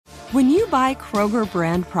When you buy Kroger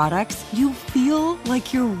brand products, you feel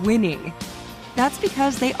like you're winning. That's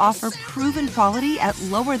because they offer proven quality at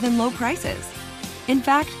lower than low prices. In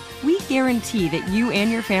fact, we guarantee that you and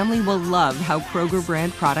your family will love how Kroger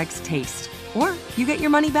brand products taste, or you get your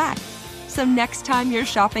money back. So next time you're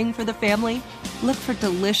shopping for the family, look for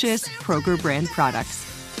delicious Kroger brand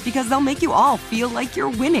products, because they'll make you all feel like you're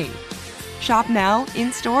winning. Shop now,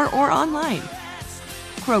 in-store, or online.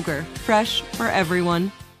 Kroger, fresh for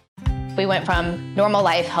everyone. We went from normal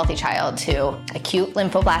life, healthy child to acute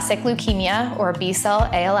lymphoblastic leukemia, or B-cell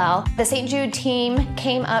ALL. The St. Jude team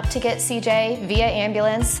came up to get CJ via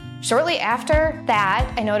ambulance. Shortly after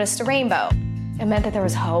that, I noticed a rainbow. It meant that there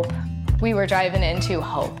was hope. We were driving into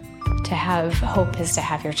hope. To have hope is to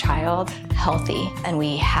have your child healthy, and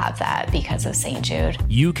we have that because of St. Jude.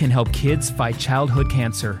 You can help kids fight childhood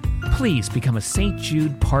cancer. Please become a St.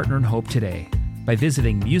 Jude Partner in Hope today by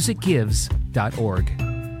visiting musicgives.org.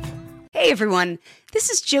 Hey everyone, this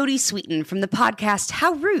is Jody Sweeten from the podcast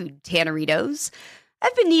How Rude, Tanneritos.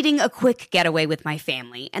 I've been needing a quick getaway with my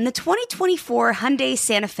family, and the 2024 Hyundai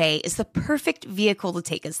Santa Fe is the perfect vehicle to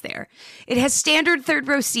take us there. It has standard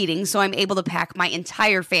third-row seating, so I'm able to pack my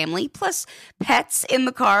entire family, plus pets, in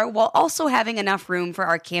the car, while also having enough room for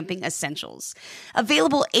our camping essentials.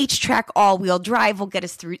 Available H-Track all-wheel drive will get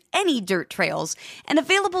us through any dirt trails, and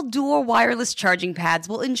available dual wireless charging pads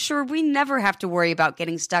will ensure we never have to worry about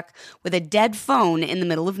getting stuck with a dead phone in the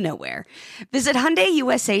middle of nowhere. Visit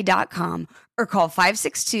HyundaiUSA.com or call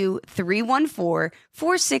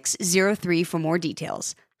 562-314-4603 for more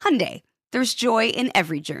details. Hyundai, there's joy in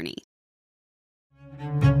every journey.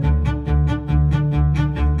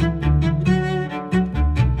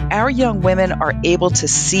 Our young women are able to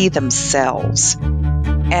see themselves,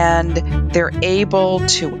 and they're able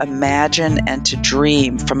to imagine and to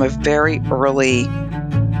dream from a very early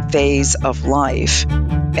phase of life.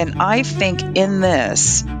 And I think in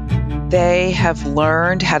this, they have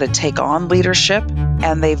learned how to take on leadership,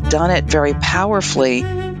 and they've done it very powerfully.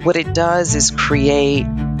 What it does is create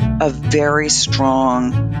a very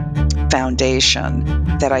strong foundation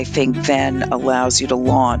that I think then allows you to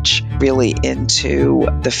launch really into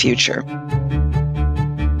the future.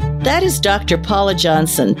 That is Dr. Paula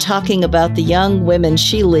Johnson talking about the young women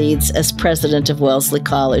she leads as president of Wellesley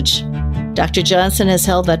College. Dr. Johnson has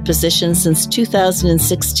held that position since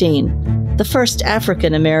 2016. The first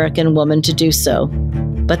African-American woman to do so.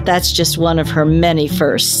 But that's just one of her many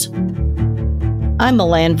firsts. I'm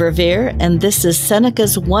Milan Verveer, and this is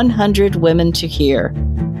Seneca's 100 Women to Hear.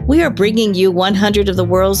 We are bringing you 100 of the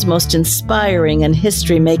world's most inspiring and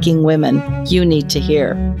history-making women you need to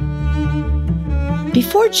hear.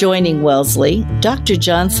 Before joining Wellesley, Dr.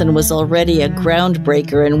 Johnson was already a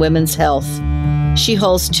groundbreaker in women's health. She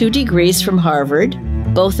holds 2 degrees from Harvard,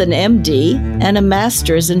 both an MD and a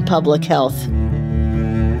master's in public health.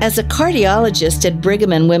 As a cardiologist at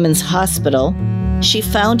Brigham and Women's Hospital, she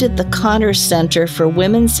founded the Connors Center for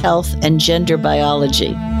Women's Health and Gender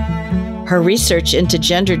Biology. Her research into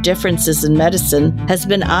gender differences in medicine has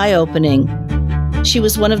been eye-opening. She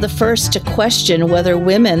was one of the first to question whether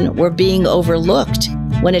women were being overlooked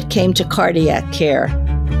when it came to cardiac care.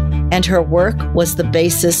 And her work was the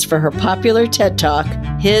basis for her popular TED Talk,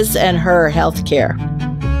 His and Her Healthcare.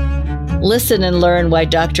 Listen and learn why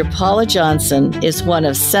Dr. Paula Johnson is one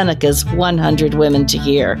of Seneca's 100 Women to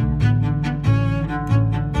Hear.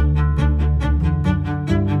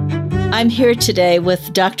 I'm here today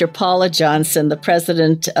with Dr. Paula Johnson, the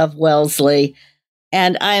president of Wellesley,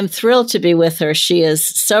 and I am thrilled to be with her. She is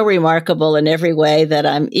so remarkable in every way that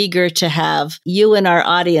I'm eager to have you in our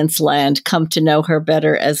audience land come to know her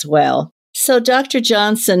better as well. So, Dr.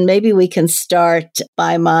 Johnson, maybe we can start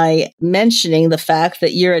by my mentioning the fact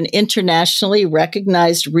that you're an internationally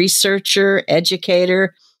recognized researcher,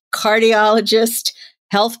 educator, cardiologist,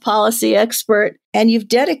 health policy expert, and you've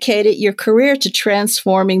dedicated your career to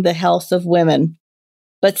transforming the health of women.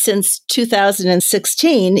 But since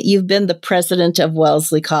 2016, you've been the president of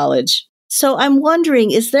Wellesley College. So I'm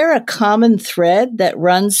wondering, is there a common thread that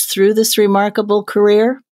runs through this remarkable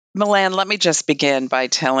career? Milan, let me just begin by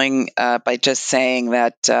saying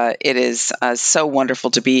that it is so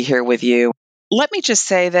wonderful to be here with you. Let me just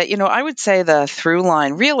say that, I would say the through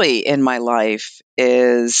line really in my life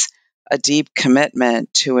is a deep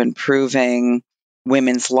commitment to improving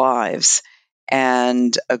women's lives.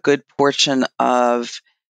 And a good portion of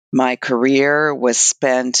my career was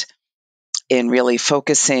spent in really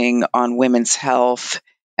focusing on women's health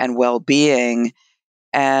and well-being.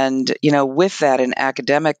 And, with that in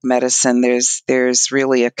academic medicine, there's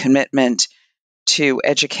really a commitment to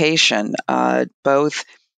education, both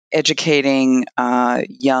educating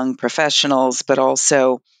young professionals, but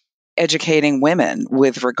also educating women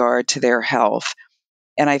with regard to their health.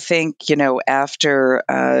 And I think, after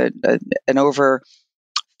an over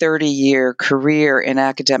 30-year career in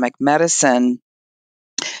academic medicine,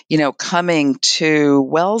 coming to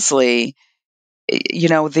Wellesley,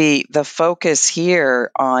 the focus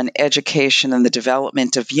here on education and the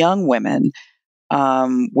development of young women,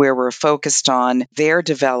 where we're focused on their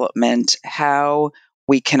development, how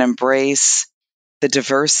we can embrace the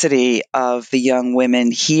diversity of the young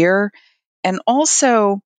women here, and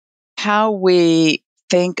also how we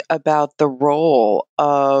think about the role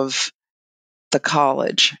of the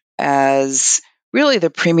college as really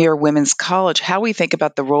the premier women's college, how we think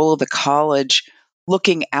about the role of the college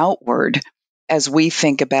looking outward as we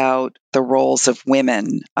think about the roles of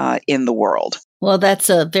women in the world. Well, that's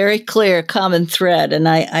a very clear common thread, and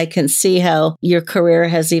I can see how your career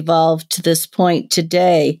has evolved to this point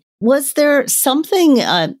today. Was there something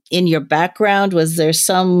in your background? Was there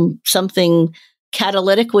something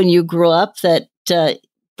catalytic when you grew up that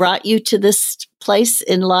brought you to this place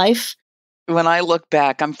in life? When I look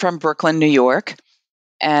back, I'm from Brooklyn, New York,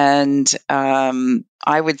 and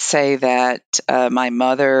I would say that my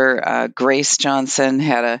mother, Grace Johnson,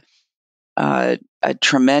 had a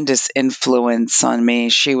tremendous influence on me.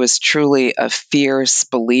 She was truly a fierce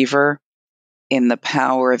believer in the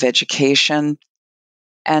power of education.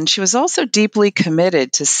 And she was also deeply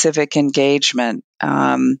committed to civic engagement,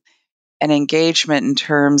 and engagement in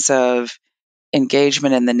terms of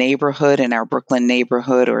engagement in the neighborhood, in our Brooklyn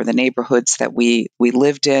neighborhood or the neighborhoods that we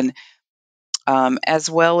lived in, as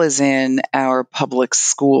well as in our public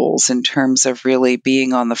schools, in terms of really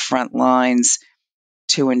being on the front lines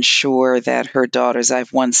to ensure that her daughters, I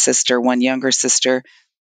have one younger sister,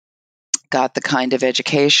 got the kind of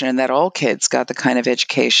education, and that all kids got the kind of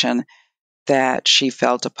education that she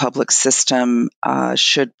felt a public system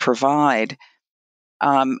should provide.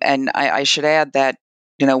 And I should add that,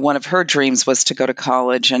 one of her dreams was to go to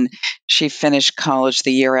college, and she finished college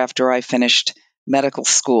the year after I finished medical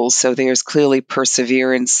school. So there's clearly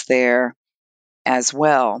perseverance there as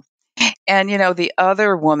well. And, the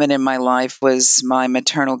other woman in my life was my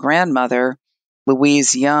maternal grandmother,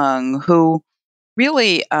 Louise Young, who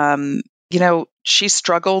really, she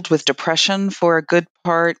struggled with depression for a good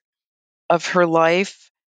part of her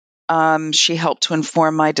life. She helped to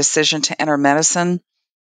inform my decision to enter medicine,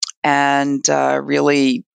 and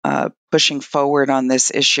really pushing forward on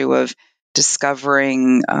this issue of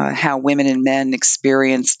discovering how women and men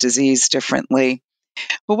experience disease differently.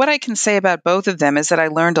 But what I can say about both of them is that I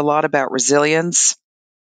learned a lot about resilience,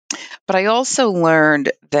 but I also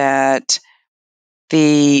learned that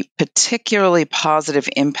the particularly positive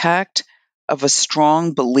impact of a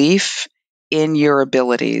strong belief in your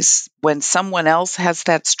abilities, when someone else has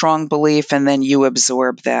that strong belief and then you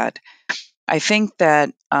absorb that. I think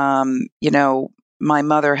that, my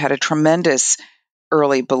mother had a tremendous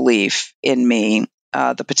early belief in me,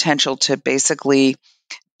 the potential to basically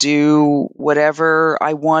do whatever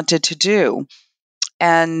I wanted to do.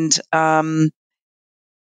 And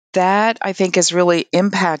that, I think, has really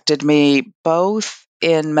impacted me both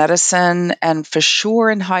in medicine and for sure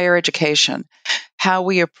in higher education, how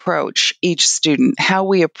we approach each student, how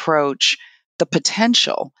we approach the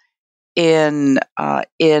potential in my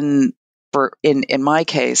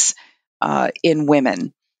case, in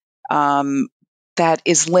women, that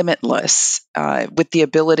is limitless, with the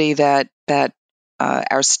ability that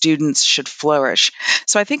our students should flourish.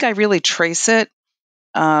 So I think I really trace it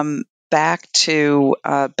back to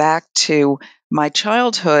my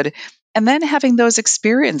childhood, and then having those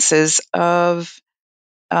experiences of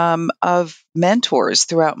mentors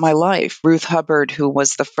throughout my life. Ruth Hubbard, who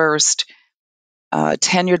was the first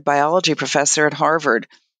tenured biology professor at Harvard,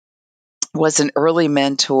 was an early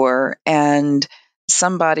mentor and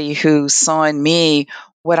somebody who saw in me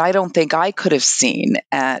what I don't think I could have seen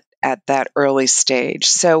at that early stage.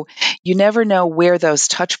 So you never know where those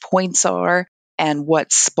touch points are and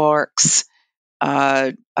what sparks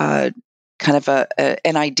kind of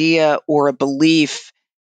an idea or a belief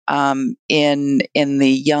in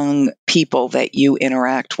the young people that you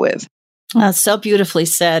interact with. So beautifully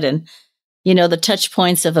said. And the touch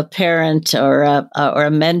points of a parent or a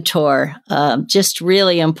mentor, just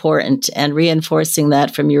really important, and reinforcing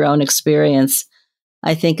that from your own experience,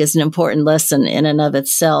 I think, is an important lesson in and of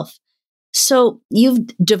itself. So you've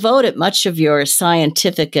devoted much of your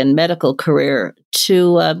scientific and medical career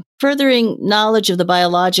to furthering knowledge of the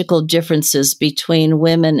biological differences between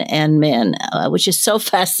women and men, which is so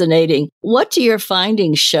fascinating. What do your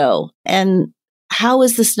findings show, and how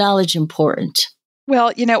is this knowledge important?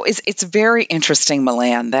 Well, it's very interesting,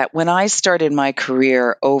 Milan, that when I started my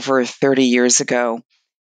career over 30 years ago,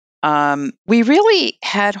 we really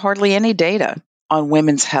had hardly any data on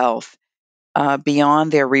women's health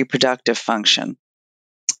beyond their reproductive function.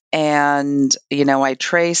 And, I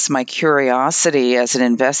trace my curiosity as an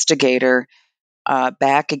investigator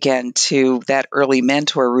back again to that early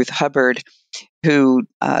mentor, Ruth Hubbard, who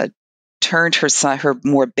turned her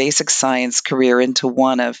more basic science career into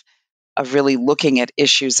one of really looking at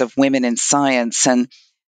issues of women in science. And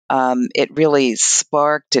it really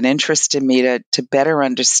sparked an interest in me to better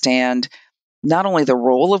understand not only the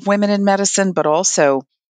role of women in medicine, but also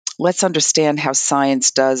let's understand how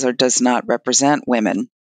science does or does not represent women.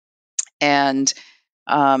 And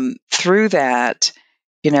through that,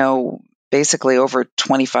 basically over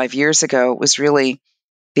 25 years ago, it was really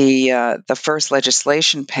the first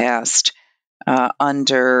legislation passed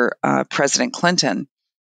under President Clinton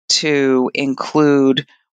to include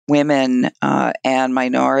women and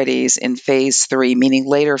minorities in phase 3, meaning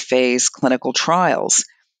later phase clinical trials.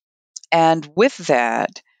 And with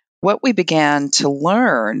that, what we began to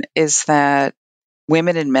learn is that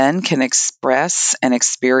women and men can express and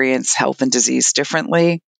experience health and disease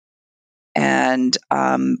differently. And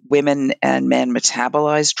women and men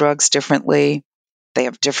metabolize drugs differently. They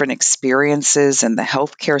have different experiences in the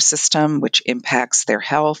healthcare system, which impacts their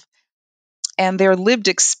health. And their lived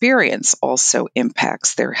experience also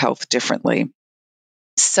impacts their health differently.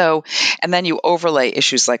 So, and then you overlay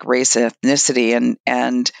issues like race and ethnicity,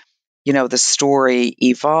 and the story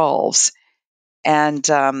evolves. And,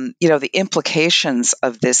 the implications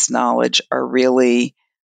of this knowledge are really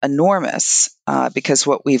enormous because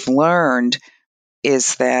what we've learned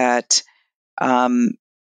is that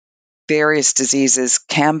various diseases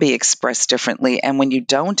can be expressed differently. And when you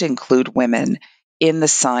don't include women in the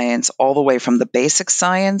science, all the way from the basic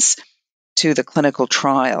science to the clinical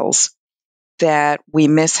trials, that we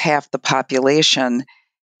miss half the population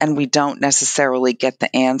and we don't necessarily get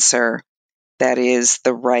the answer that is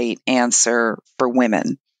the right answer for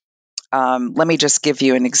women. Let me just give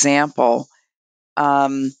you an example.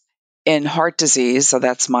 In heart disease, so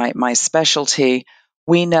that's my specialty,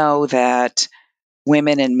 we know that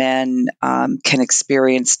women and men can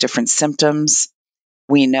experience different symptoms.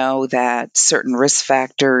 We know that certain risk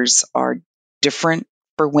factors are different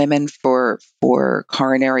for women for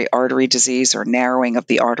coronary artery disease or narrowing of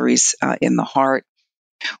the arteries in the heart.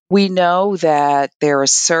 We know that there are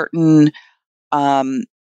certain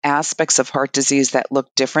aspects of heart disease that look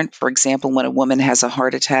different. For example, when a woman has a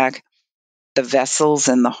heart attack, the vessels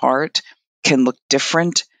in the heart can look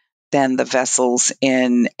different than the vessels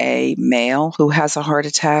in a male who has a heart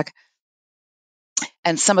attack.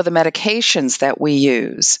 And some of the medications that we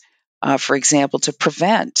use, for example, to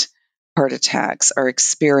prevent heart attacks, are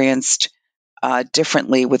experienced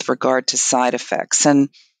differently with regard to side effects. And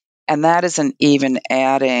that isn't even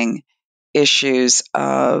adding issues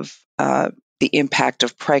of the impact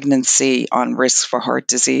of pregnancy on risk for heart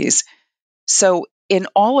disease. So in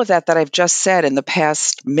all of that I've just said in the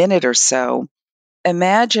past minute or so,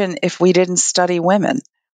 imagine if we didn't study women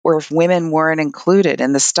or if women weren't included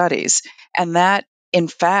in the studies. And that, in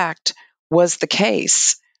fact, was the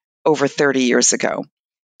case over 30 years ago.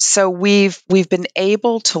 So we've been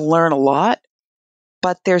able to learn a lot,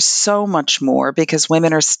 but there's so much more because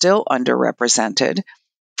women are still underrepresented.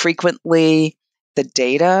 Frequently, the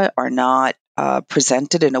data are not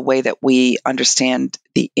presented in a way that we understand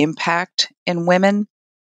the impact in women.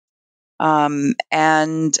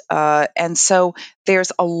 And so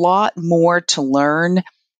there's a lot more to learn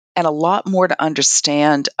and a lot more to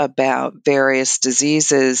understand about various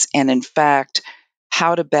diseases and, in fact,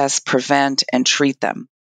 how to best prevent and treat them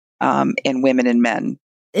in women and men.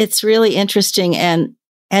 It's really interesting and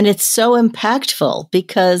it's so impactful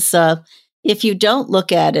because if you don't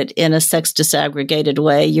look at it in a sex disaggregated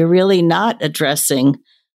way, you're really not addressing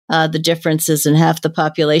the differences in half the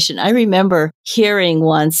population. I remember hearing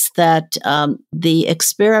once that the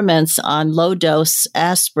experiments on low dose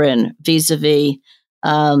aspirin vis-a-vis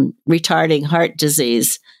retarding heart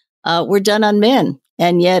disease were done on men,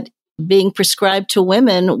 and yet being prescribed to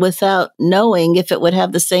women without knowing if it would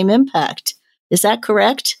have the same impact. Is that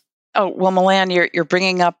correct? Oh, well, Milan, you're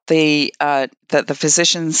bringing up the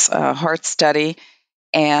physician's heart study,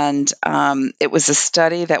 and it was a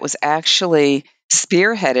study that was actually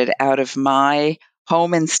spearheaded out of my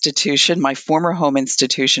home institution, my former home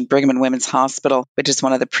institution, Brigham and Women's Hospital, which is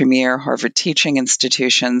one of the premier Harvard teaching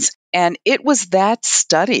institutions. And it was that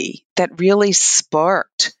study that really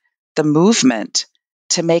sparked the movement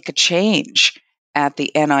to make a change at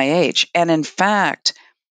the NIH. And in fact,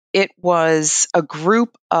 it was a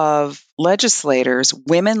group of legislators,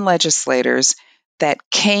 women legislators, that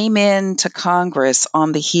came into Congress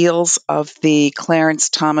on the heels of the Clarence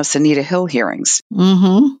Thomas, Anita Hill hearings.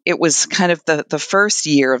 Mm-hmm. It was kind of the first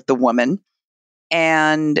year of the woman,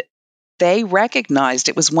 and they recognized,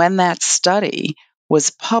 it was when that study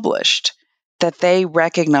was published, that they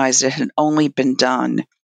recognized it had only been done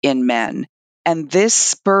in men. And this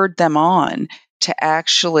spurred them on to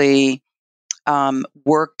actually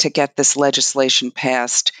work to get this legislation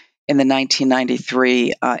passed in the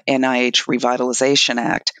 1993 NIH Revitalization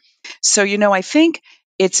Act. So, I think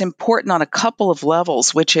it's important on a couple of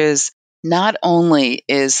levels, which is not only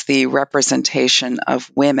is the representation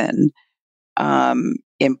of women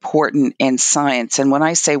important in science, and when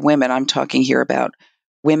I say women, I'm talking here about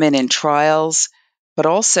women in trials, but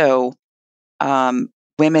also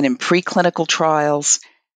women in preclinical trials,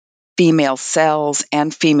 female cells,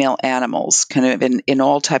 and female animals, kind of in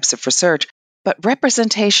all types of research. But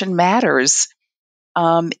representation matters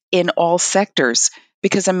in all sectors,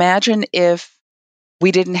 because imagine if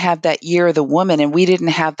we didn't have that year of the woman and we didn't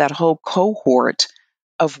have that whole cohort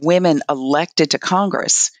of women elected to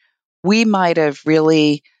Congress. We might have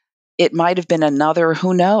it might have been another,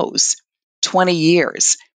 who knows, 20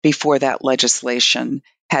 years before that legislation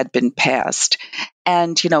had been passed.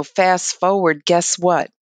 And, fast forward, guess what?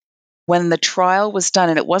 When the trial was done,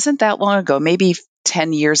 and it wasn't that long ago, maybe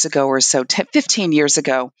 10 years ago or so, 15 years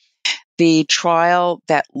ago, the trial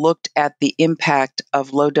that looked at the impact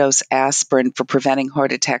of low-dose aspirin for preventing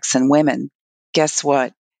heart attacks in women, guess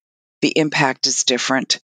what? The impact is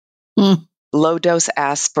different. Low-dose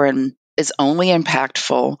aspirin is only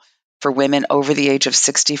impactful for women over the age of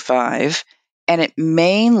 65, and it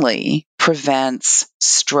mainly prevents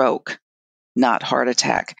stroke, not heart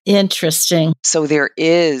attack. Interesting. So there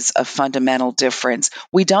is a fundamental difference.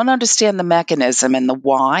 We don't understand the mechanism and the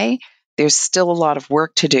why. There's still a lot of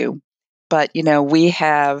work to do. But, we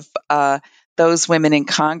have those women in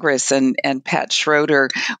Congress, and Pat Schroeder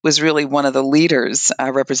was really one of the leaders,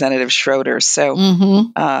 Representative Schroeder. So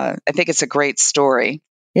I think it's a great story.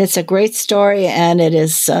 It's a great story, and it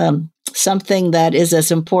is something that is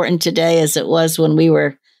as important today as it was when we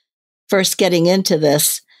were first getting into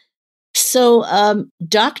this. So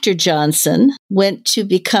Dr. Johnson went to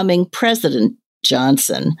becoming President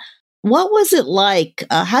Johnson. What was it like?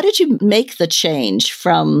 How did you make the change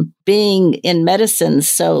from being in medicine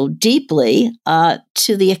so deeply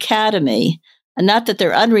to the academy? And not that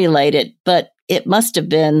they're unrelated, but it must have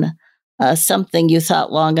been something you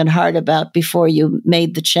thought long and hard about before you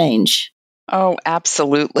made the change. Oh,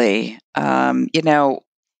 absolutely. I'd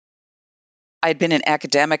been in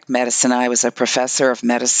academic medicine. I was a professor of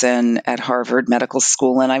medicine at Harvard Medical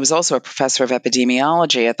School, and I was also a professor of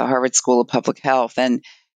epidemiology at the Harvard School of Public Health. And,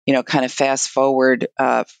 kind of fast forward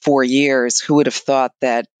 4 years, who would have thought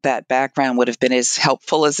that that background would have been as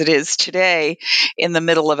helpful as it is today in the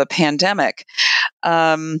middle of a pandemic?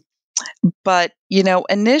 But,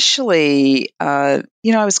 initially, I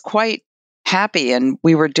was quite happy, and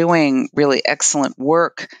we were doing really excellent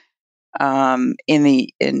work in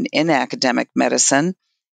academic medicine.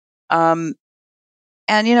 And,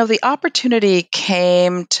 the opportunity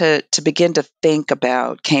came to begin to think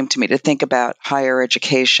about higher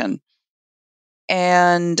education.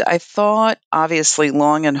 And I thought, obviously,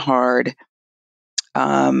 long and hard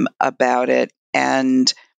about it.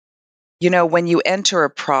 And, when you enter a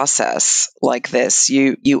process like this,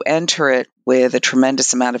 you enter it with a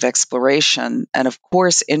tremendous amount of exploration and, of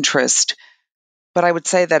course, interest. But I would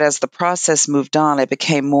say that as the process moved on, I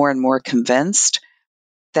became more and more convinced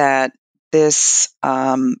that this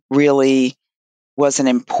really was an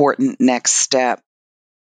important next step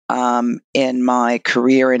in my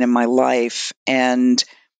career and in my life. And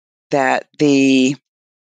that that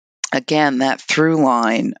through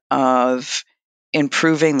line of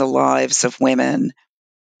improving the lives of women,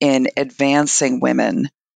 in advancing women,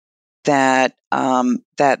 that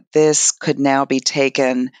this could now be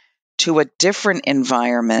taken to a different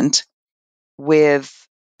environment with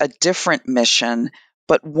a different mission,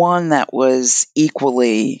 but one that was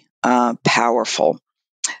equally powerful.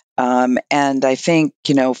 And I think,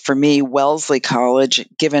 for me, Wellesley College,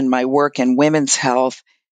 given my work in women's health,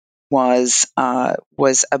 was a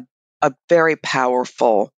very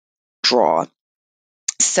powerful draw.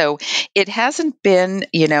 So it hasn't been,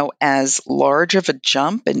 as large of a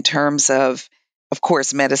jump in terms of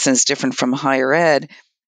course, medicine is different from higher ed,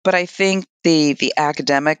 but I think the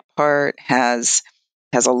academic part has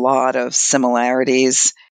a lot of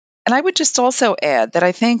similarities. And I would just also add that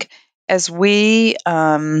I think as we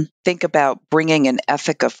think about bringing an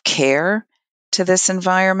ethic of care to this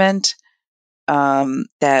environment,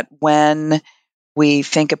 that when we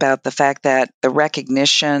think about the fact that the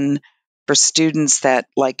recognition for students that,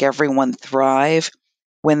 like everyone, thrive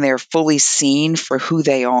when they're fully seen for who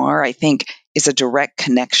they are, I think is a direct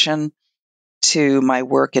connection to my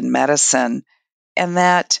work in medicine. And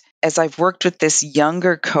that as I've worked with this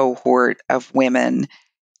younger cohort of women,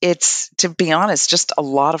 it's, to be honest, just a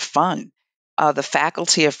lot of fun. The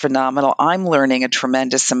faculty are phenomenal. I'm learning a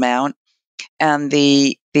tremendous amount. And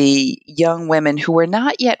the young women who are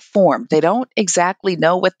not yet formed, they don't exactly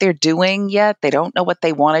know what they're doing yet. They don't know what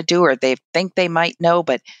they want to do, or they think they might know,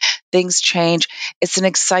 but things change. It's an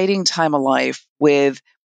exciting time of life with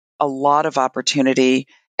a lot of opportunity,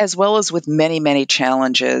 as well as with many, many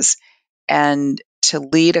challenges. And to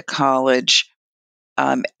lead a college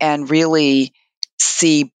and really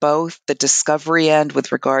see both the discovery end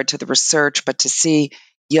with regard to the research, but to see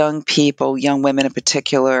young people, young women in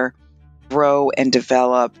particular, grow and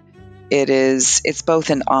develop, it's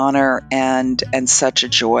both an honor and such a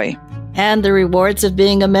joy. And the rewards of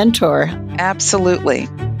being a mentor. Absolutely.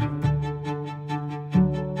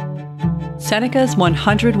 Seneca's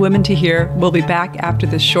 100 Women to Hear will be back after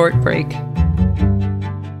this short break.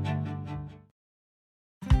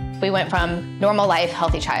 We went from normal life,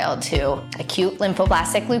 healthy child to acute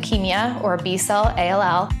lymphoblastic leukemia, or B-cell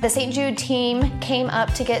ALL. The St. Jude team came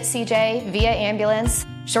up to get CJ via ambulance.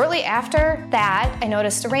 Shortly after that, I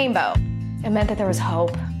noticed a rainbow. It meant that there was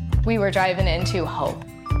hope. We were driving into hope.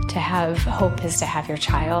 To have hope is to have your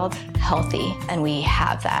child healthy, and we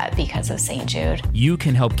have that because of St. Jude. You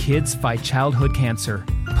can help kids fight childhood cancer.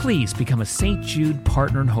 Please become a St. Jude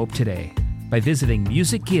Partner in Hope today by visiting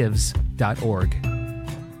musicgives.org.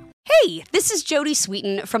 Hey, this is Jodie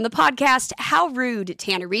Sweetin from the podcast How Rude,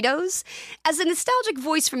 Tanneritos. As a nostalgic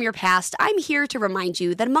voice from your past, I'm here to remind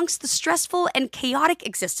you that amongst the stressful and chaotic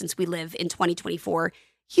existence we live in 2024,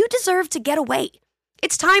 you deserve to get away.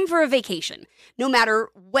 It's time for a vacation, no matter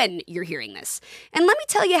when you're hearing this. And let me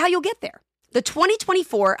tell you how you'll get there. The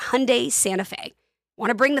 2024 Hyundai Santa Fe. Want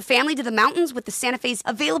to bring the family to the mountains with the Santa Fe's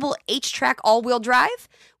available H-Track all-wheel drive?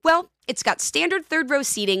 Well, it's got standard third-row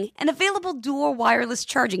seating and available dual wireless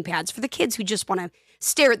charging pads for the kids who just want to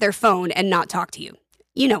stare at their phone and not talk to you.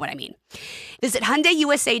 You know what I mean. Visit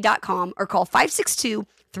HyundaiUSA.com or call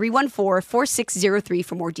 562-314-4603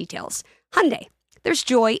 for more details. Hyundai, there's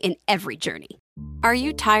joy in every journey. Are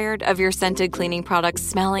you tired of your scented cleaning products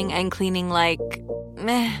smelling and cleaning like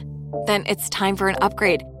meh? Then it's time for an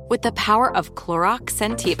upgrade with the power of Clorox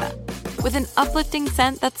Scentiva. With an uplifting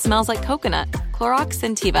scent that smells like coconut, Clorox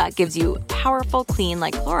Scentiva gives you powerful clean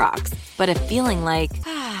like Clorox, but a feeling like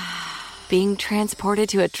being transported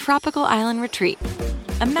to a tropical island retreat.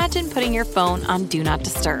 Imagine putting your phone on Do Not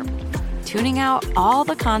Disturb, tuning out all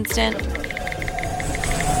the constant,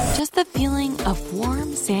 just the feeling of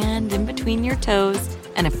warm sand in between your toes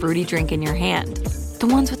and a fruity drink in your hand. The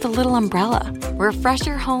ones with the little umbrella. Refresh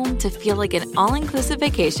your home to feel like an all-inclusive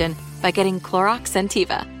vacation by getting Clorox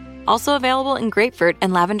Scentiva. Also available in grapefruit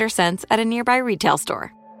and lavender scents at a nearby retail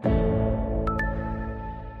store.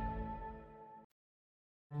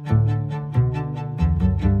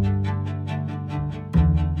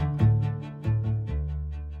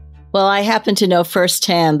 Well, I happen to know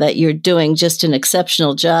firsthand that you're doing just an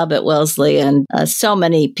exceptional job at Wellesley, and so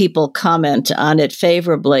many people comment on it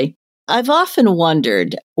favorably. I've often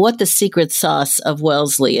wondered what the secret sauce of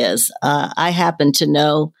Wellesley is. I happen to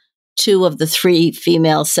know 2 of the 3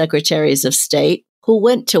 female secretaries of state who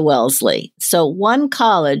went to Wellesley. So one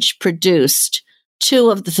college produced 2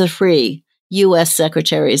 of the 3 U.S.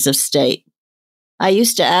 secretaries of state. I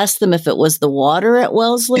used to ask them if it was the water at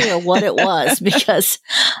Wellesley or what it was, because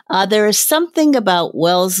there is something about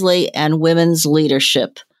Wellesley and women's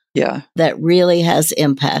leadership that really has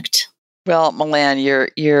impact. Well, Milan,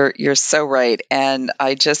 you're so right. And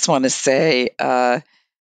I just want to say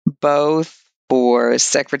both for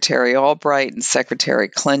Secretary Albright and Secretary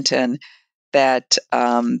Clinton that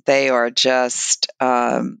they are just,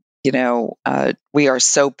 we are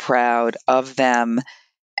so proud of them.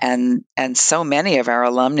 And so many of our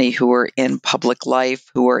alumni who are in public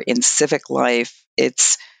life, who are in civic life,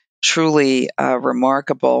 it's truly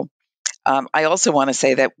remarkable. I also want to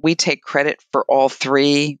say that we take credit for all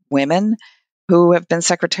 3 women who have been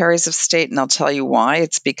secretaries of state, and I'll tell you why.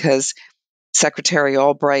 It's because Secretary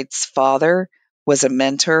Albright's father was a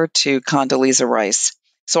mentor to Condoleezza Rice.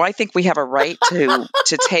 So I think we have a right to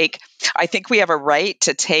take. I think we have a right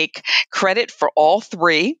to take credit for all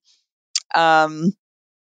 3.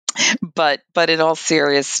 But in all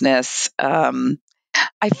seriousness,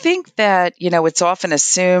 I think that, it's often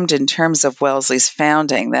assumed in terms of Wellesley's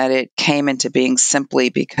founding that it came into being simply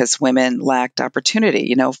because women lacked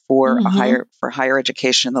opportunity, for higher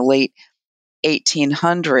education in the late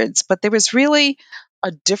 1800s. But there was really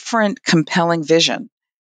a different compelling vision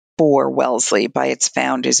for Wellesley by its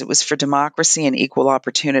founders. It was for democracy and equal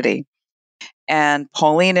opportunity. And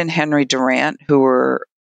Pauline and Henry Durant, who were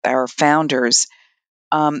our founders,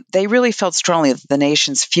 they really felt strongly that the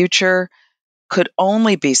nation's future could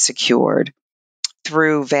only be secured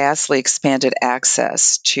through vastly expanded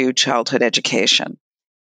access to childhood education.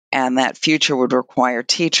 And that future would require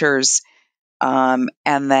teachers, and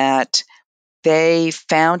that they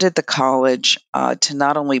founded the college to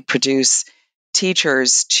not only produce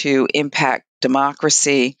teachers to impact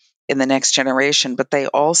democracy in the next generation, but they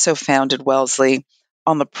also founded Wellesley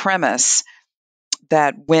on the premise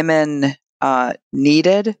that women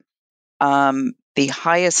needed the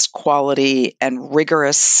highest quality and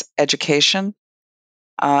rigorous education,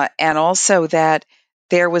 and also that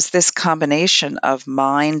there was this combination of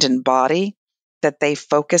mind and body that they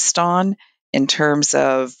focused on in terms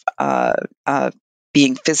of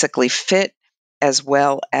being physically fit, as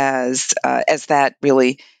well as that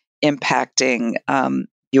really impacting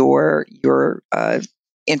your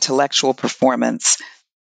intellectual performance.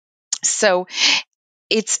 So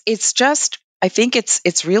it's just, I think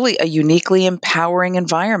it's really a uniquely empowering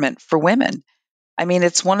environment for women. I mean,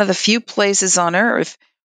 it's one of the few places on earth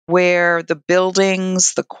where the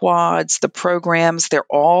buildings, the quads, the programs, they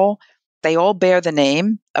all bear the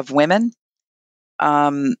name of women.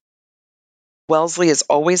 Wellesley has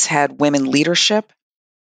always had women leadership,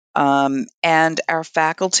 and our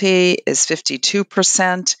faculty is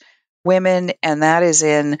 52% women, and that is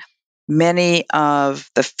in many of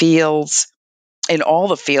the fields, in all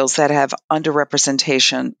the fields that have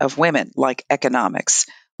underrepresentation of women, like economics,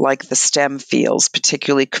 like the STEM fields,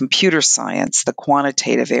 particularly computer science, the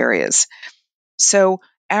quantitative areas. So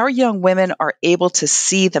our young women are able to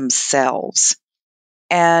see themselves,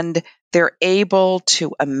 and they're able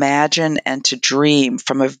to imagine and to dream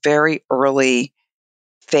from a very early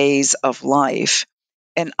phase of life.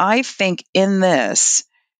 And I think in this,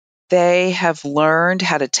 they have learned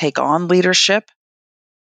how to take on leadership,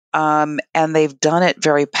 and they've done it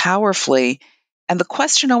very powerfully. And the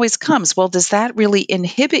question always comes, well, does that really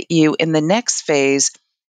inhibit you in the next phase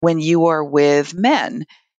when you are with men?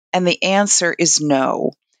 And the answer is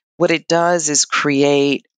no. What it does is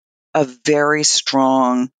create a very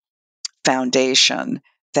strong foundation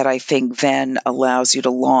that I think then allows you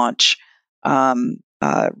to launch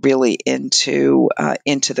really into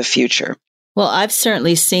the future. Well, I've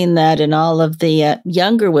certainly seen that in all of the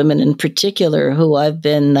younger women in particular who I've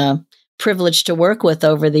been privileged to work with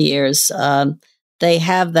over the years. They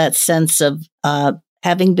have that sense of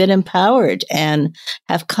having been empowered and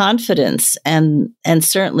have confidence and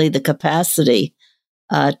certainly the capacity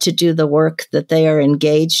to do the work that they are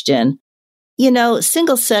engaged in. You know,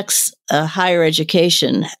 single-sex higher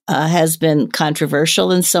education has been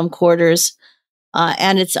controversial in some quarters,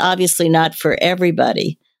 and it's obviously not for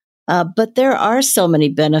everybody. But there are so many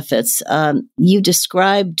benefits. You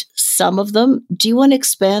described some of them. Do you want to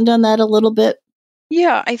expand on that a little bit?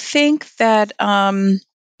 Yeah, I think that,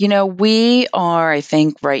 we are, I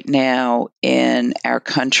think, right now in our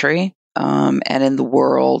country and in the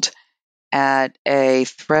world at a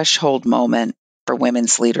threshold moment for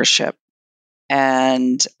women's leadership.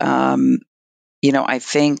 And, I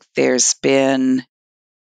think there's been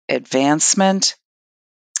advancement,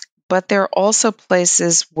 but there are also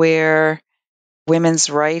places where women's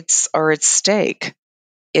rights are at stake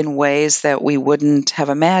in ways that we wouldn't have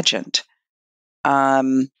imagined.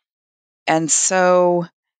 And so,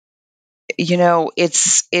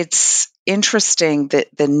 it's interesting that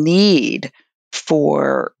the need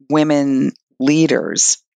for women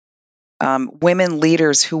leaders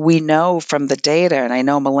who we know from the data, and I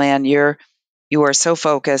know, Milan, you are so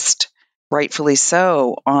focused, rightfully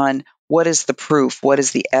so, on what is the proof, what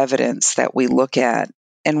is the evidence that we look at.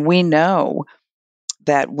 And we know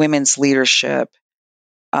that women's leadership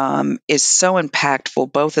is so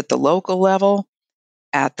impactful, both at the local level,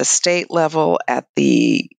 at the state level, at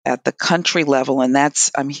the country level, and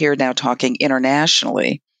I'm here now talking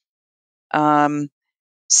internationally.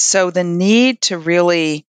 So the need to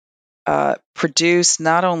really produce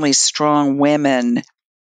not only strong women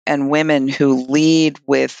and women who lead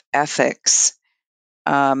with ethics,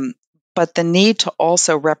 but the need to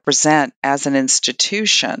also represent as an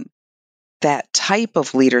institution that type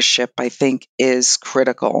of leadership, I think, is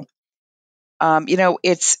critical.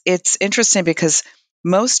 It's interesting because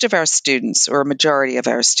most of our students, or a majority of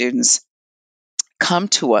our students, come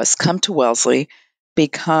to Wellesley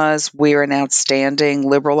because we're an outstanding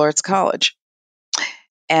liberal arts college.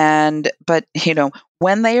 But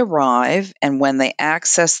when they arrive and when they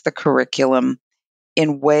access the curriculum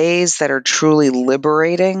in ways that are truly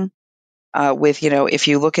liberating, with, if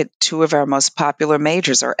you look at two of our most popular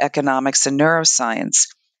majors are economics and neuroscience,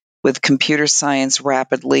 with computer science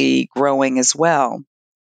rapidly growing as well.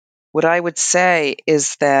 What I would say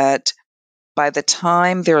is that by the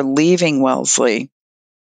time they're leaving Wellesley,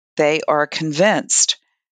 they are convinced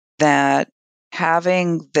that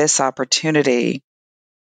having this opportunity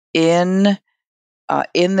in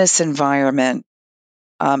this environment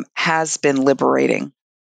has been liberating.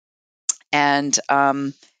 And,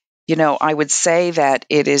 I would say that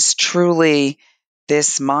it is truly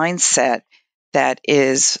this mindset that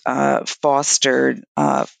is fostered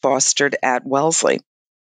at Wellesley.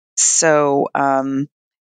 So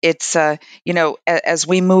it's, as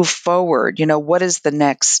we move forward, what is the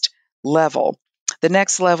next level? The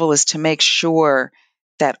next level is to make sure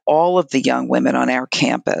that all of the young women on our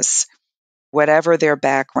campus, whatever their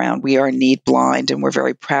background, we are need blind and we're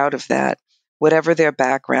very proud of that. Whatever their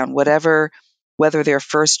background, whether they're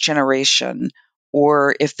first generation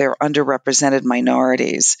or if they're underrepresented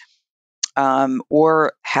minorities,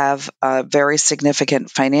 or have very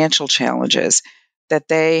significant financial challenges, that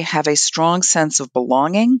they have a strong sense of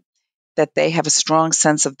belonging, that they have a strong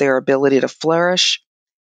sense of their ability to flourish,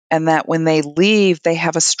 and that when they leave, they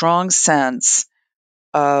have a strong sense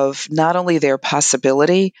of not only their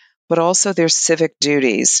possibility, but also their civic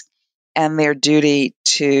duties and their duty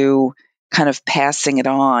to kind of passing it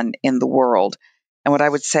on in the world. And what I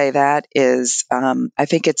would say that is, I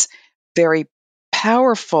think it's very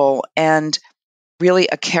powerful and really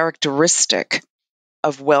a characteristic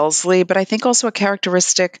of Wellesley, but I think also a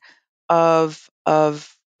characteristic of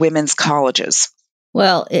women's colleges.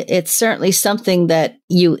 Well, it's certainly something that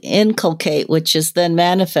you inculcate, which is then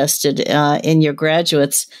manifested in your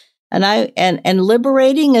graduates, and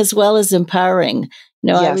liberating as well as empowering.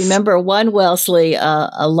 Yes. I remember one Wellesley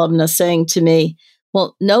alumna saying to me,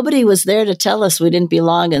 "Well, nobody was there to tell us we didn't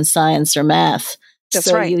belong in science or math.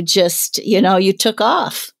 That's right. You just, you took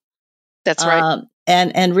off. That's right,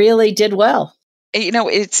 and really did well."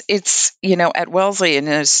 It's at Wellesley,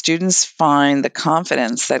 and students find the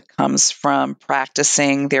confidence that comes from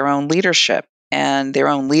practicing their own leadership and their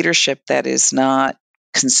own leadership that is not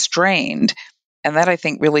constrained, and that I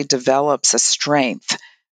think really develops a strength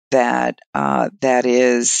that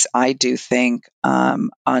is, I do think,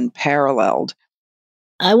 unparalleled.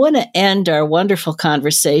 I want to end our wonderful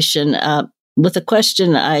conversation with a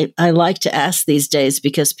question I like to ask these days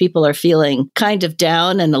because people are feeling kind of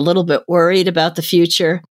down and a little bit worried about the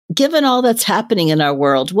future. Given all that's happening in our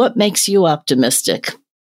world, what makes you optimistic?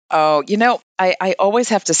 Oh, I always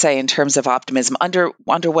have to say in terms of optimism, under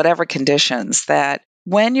whatever conditions, that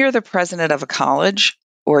when you're the president of a college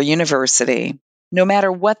or a university, no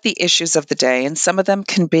matter what the issues of the day, and some of them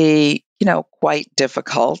can be, quite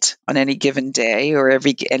difficult on any given day or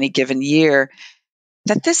any given year,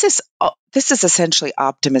 that this is essentially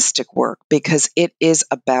optimistic work because it is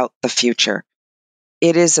about the future.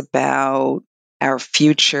 It is about our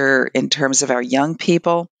future in terms of our young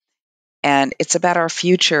people, and it's about our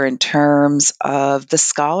future in terms of the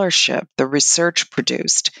scholarship, the research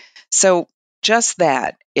produced. So just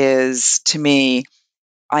that is, to me,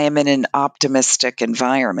 I am in an optimistic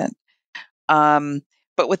environment.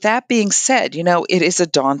 But with that being said, it is a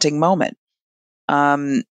daunting moment.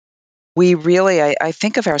 We really, I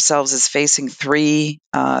think of ourselves as facing three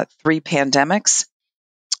pandemics: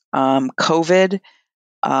 COVID,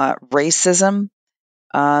 racism,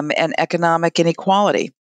 and economic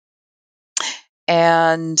inequality.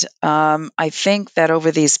 And I think that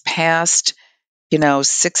over these past,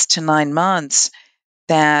 6 to 9 months,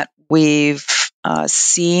 that we've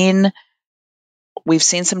seen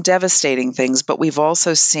some devastating things, but we've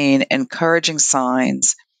also seen encouraging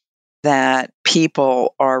signs that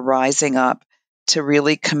people are rising up to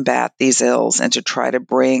really combat these ills and to try to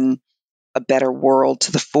bring a better world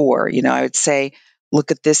to the fore. I would say,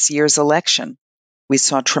 look at this year's election. We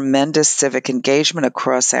saw tremendous civic engagement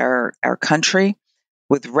across our country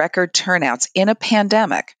with record turnouts in a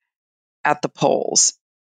pandemic at the polls,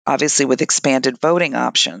 obviously with expanded voting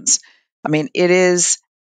options. I mean, it is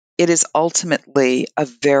ultimately a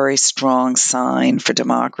very strong sign for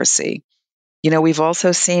democracy. We've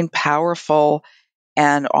also seen powerful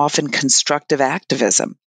and often constructive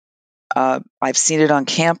activism. I've seen it on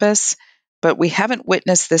campus, but we haven't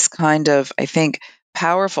witnessed this kind of, I think,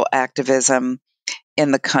 powerful activism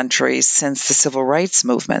in the country since the civil rights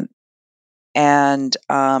movement. And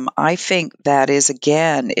I think that is,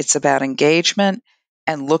 again, it's about engagement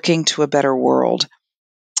and looking to a better world.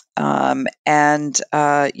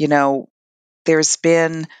 There's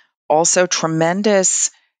been also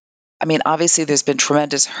obviously there's been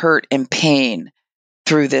tremendous hurt and pain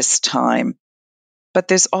through this time. but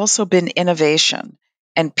there's also been innovation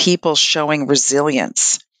and people showing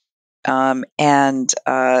resilience and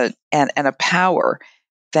a power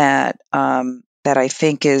that I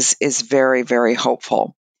think is very, very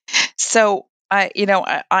hopeful. So I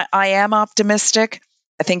am optimistic.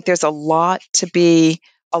 I think there's a lot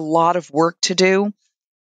of work to do,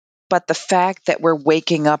 but the fact that we're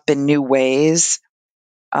waking up in new ways,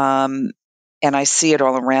 and I see it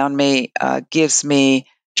all around me, gives me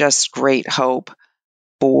just great hope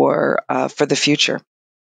for the future.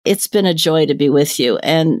 It's been a joy to be with you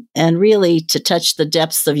and really to touch the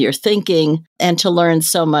depths of your thinking and to learn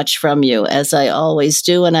so much from you, as I always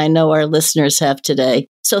do, and I know our listeners have today.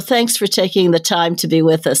 So thanks for taking the time to be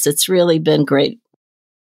with us. It's really been great.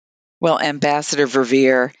 Well, Ambassador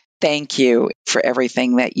Verveer, thank you for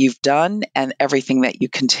everything that you've done and everything that you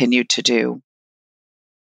continue to do.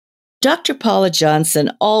 Dr. Paula Johnson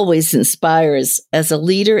always inspires as a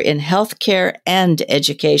leader in healthcare and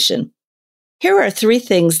education. Here are 3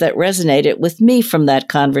 things that resonated with me from that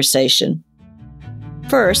conversation.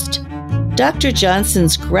 First, Dr.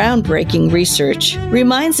 Johnson's groundbreaking research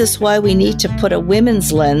reminds us why we need to put a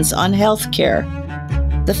women's lens on healthcare.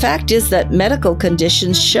 The fact is that medical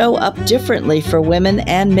conditions show up differently for women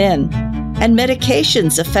and men, and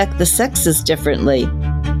medications affect the sexes differently,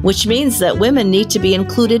 which means that women need to be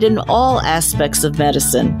included in all aspects of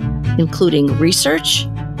medicine, including research,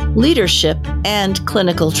 leadership, and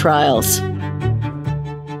clinical trials.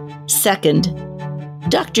 Second,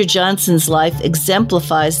 Dr. Johnson's life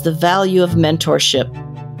exemplifies the value of mentorship.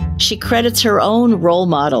 She credits her own role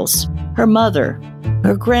models, her mother,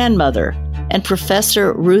 her grandmother, and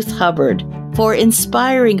Professor Ruth Hubbard for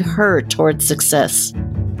inspiring her toward success.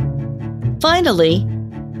 Finally,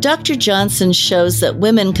 Dr. Johnson shows that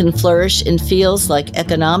women can flourish in fields like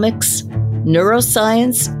economics,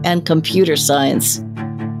 neuroscience, and computer science.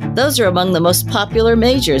 Those are among the most popular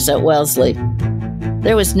majors at Wellesley.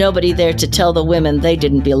 There was nobody there to tell the women they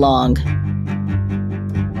didn't belong.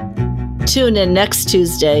 Tune in next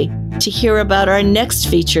Tuesday to hear about our next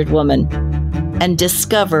featured woman and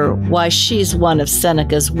discover why she's one of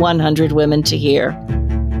Seneca's 100 Women to Hear.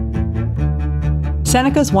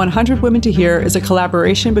 Seneca's 100 Women to Hear is a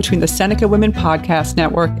collaboration between the Seneca Women Podcast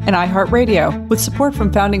Network and iHeartRadio, with support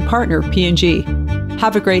from founding partner P&G.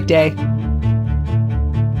 Have a great day.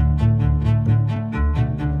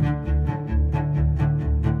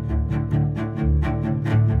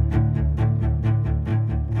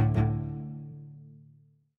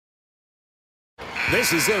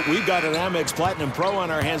 This is it. We've got an Amex Platinum Pro on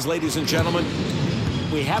our hands, ladies and gentlemen.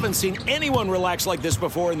 We haven't seen anyone relax like this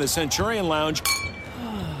before in the Centurion Lounge.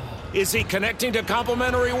 Is he connecting to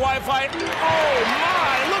complimentary Wi-Fi? Oh,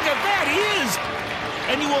 my! Look at that! He is!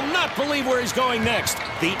 And you will not believe where he's going next.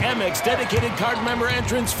 The Amex dedicated card member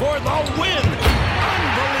entrance for the win!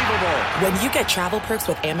 Unbelievable! When you get travel perks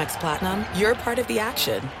with Amex Platinum, you're part of the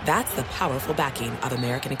action. That's the powerful backing of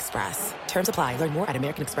American Express. Terms apply. Learn more at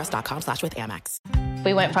americanexpress.com/withAmex.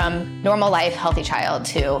 We went from normal life, healthy child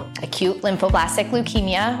to acute lymphoblastic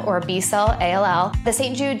leukemia, or B-cell ALL. The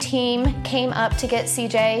St. Jude team came up to get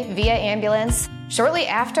CJ via ambulance. Shortly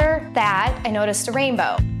after that, I noticed a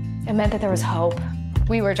rainbow. It meant that there was hope.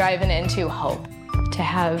 We were driving into hope. To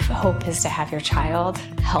have hope is to have your child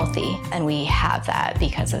healthy, and we have that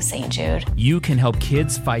because of St. Jude. You can help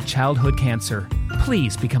kids fight childhood cancer.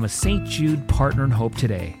 Please become a St. Jude Partner in Hope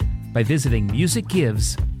today by visiting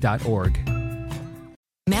musicgives.org.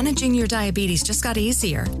 Managing your diabetes just got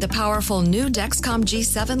easier. The powerful new Dexcom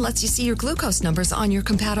G7 lets you see your glucose numbers on your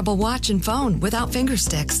compatible watch and phone without finger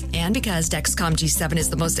sticks. And because Dexcom G7 is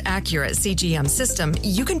the most accurate CGM system,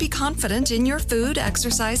 you can be confident in your food,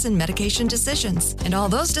 exercise, and medication decisions. And all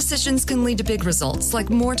those decisions can lead to big results, like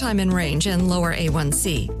more time in range and lower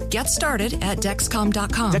A1C. Get started at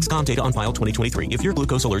Dexcom.com. Dexcom data on file 2023. If your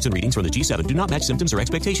glucose alerts and readings from the G7 do not match symptoms or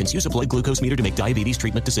expectations, use a blood glucose meter to make diabetes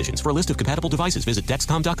treatment decisions. For a list of compatible devices, visit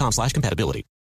Dexcom.com/compatibility.